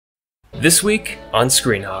This week on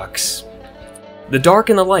Screenhawks. The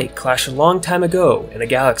dark and the light clash a long time ago in a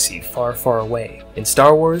galaxy far, far away in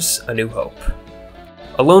Star Wars: A New Hope.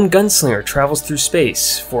 A lone gunslinger travels through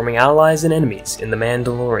space, forming allies and enemies in The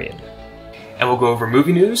Mandalorian. And we'll go over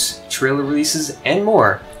movie news, trailer releases, and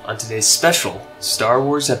more on today's special Star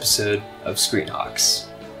Wars episode of Screenhawks.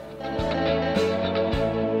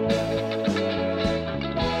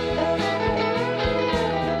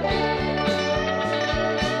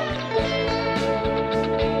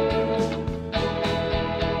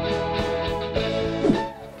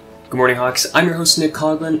 Good morning, Hawks. I'm your host, Nick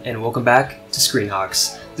Coughlin, and welcome back to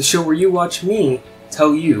Screenhawks, the show where you watch me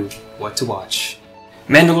tell you what to watch.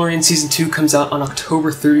 Mandalorian Season 2 comes out on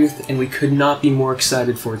October 30th, and we could not be more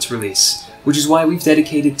excited for its release, which is why we've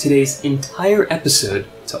dedicated today's entire episode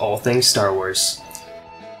to all things Star Wars.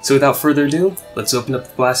 So without further ado, let's open up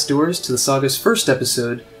the blast doors to the saga's first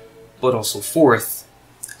episode, but also fourth,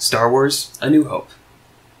 Star Wars: A New Hope.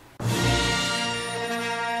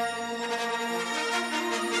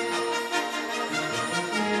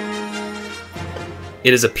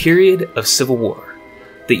 It is a period of civil war.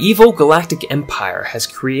 The evil Galactic Empire has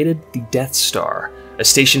created the Death Star, a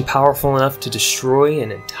station powerful enough to destroy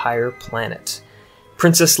an entire planet.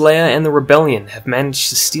 Princess Leia and the Rebellion have managed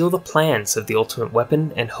to steal the plans of the ultimate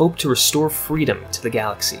weapon and hope to restore freedom to the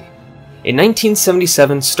galaxy. In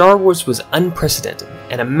 1977, Star Wars was unprecedented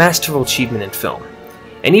and a masterful achievement in film.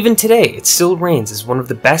 And even today, it still reigns as one of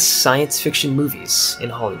the best science fiction movies in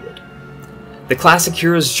Hollywood. The classic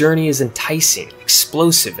hero's journey is enticing,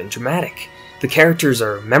 explosive, and dramatic. The characters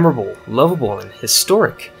are memorable, lovable, and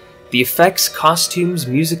historic. The effects, costumes,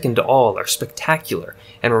 music, and all are spectacular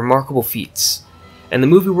and remarkable feats. And the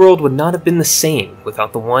movie world would not have been the same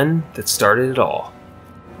without the one that started it all.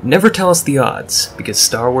 Never tell us the odds, because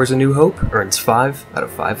Star Wars: A New Hope earns 5 out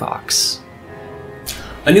of 5 Hawks.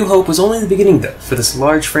 A New Hope was only the beginning, though, for this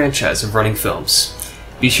large franchise of running films.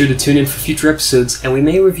 Be sure to tune in for future episodes, and we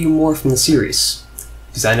may review more from the series,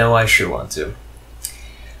 because I know I sure want to.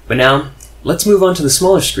 But now, let's move on to the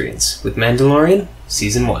smaller screens with Mandalorian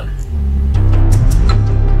Season 1.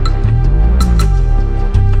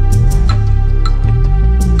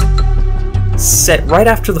 Set right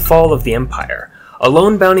after the fall of the Empire, a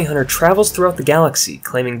lone bounty hunter travels throughout the galaxy,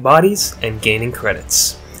 claiming bodies and gaining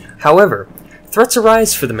credits. However, threats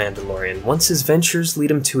arise for the Mandalorian once his ventures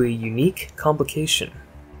lead him to a unique complication.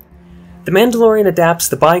 The Mandalorian adapts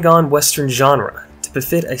the bygone Western genre to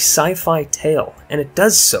befit a sci-fi tale, and it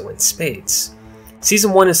does so in spades.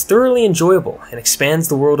 Season 1 is thoroughly enjoyable and expands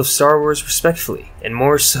the world of Star Wars respectfully, and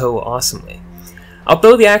more so awesomely.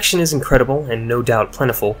 Although the action is incredible and no doubt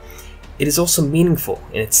plentiful, it is also meaningful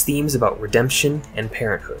in its themes about redemption and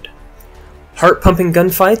parenthood. Heart-pumping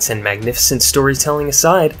gunfights and magnificent storytelling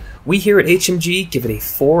aside, we here at HMG give it a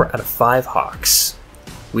 4 out of 5 Hawks.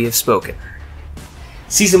 We have spoken.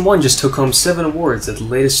 Season 1 just took home 7 awards at the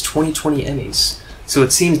latest 2020 Emmys, so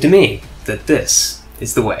it seems to me that this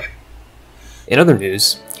is the way. In other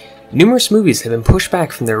news, numerous movies have been pushed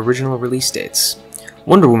back from their original release dates.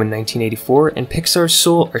 Wonder Woman 1984 and Pixar's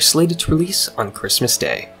Soul are slated to release on Christmas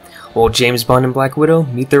Day, while James Bond and Black Widow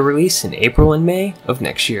meet their release in April and May of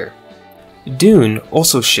next year. Dune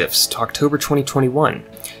also shifts to October 2021,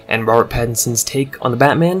 and Robert Pattinson's take on the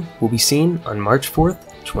Batman will be seen on March 4th,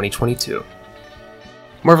 2022.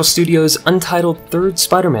 Marvel Studios' untitled third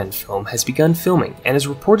Spider-Man film has begun filming and is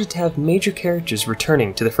reported to have major characters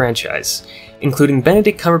returning to the franchise, including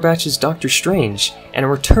Benedict Cumberbatch's Doctor Strange and a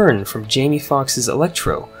return from Jamie Foxx's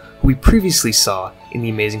Electro, who we previously saw in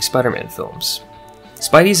the Amazing Spider-Man films.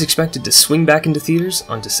 Spidey is expected to swing back into theaters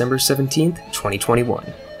on December 17th, 2021.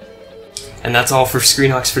 And that's all for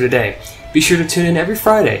Screenhawks for today. Be sure to tune in every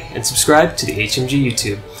Friday and subscribe to the HMG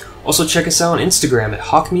YouTube. Also check us out on Instagram at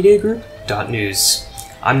hawkmediagroup.news.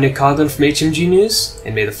 I'm Nick Coughlin from HMG News,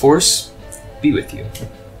 and may the Force be with you.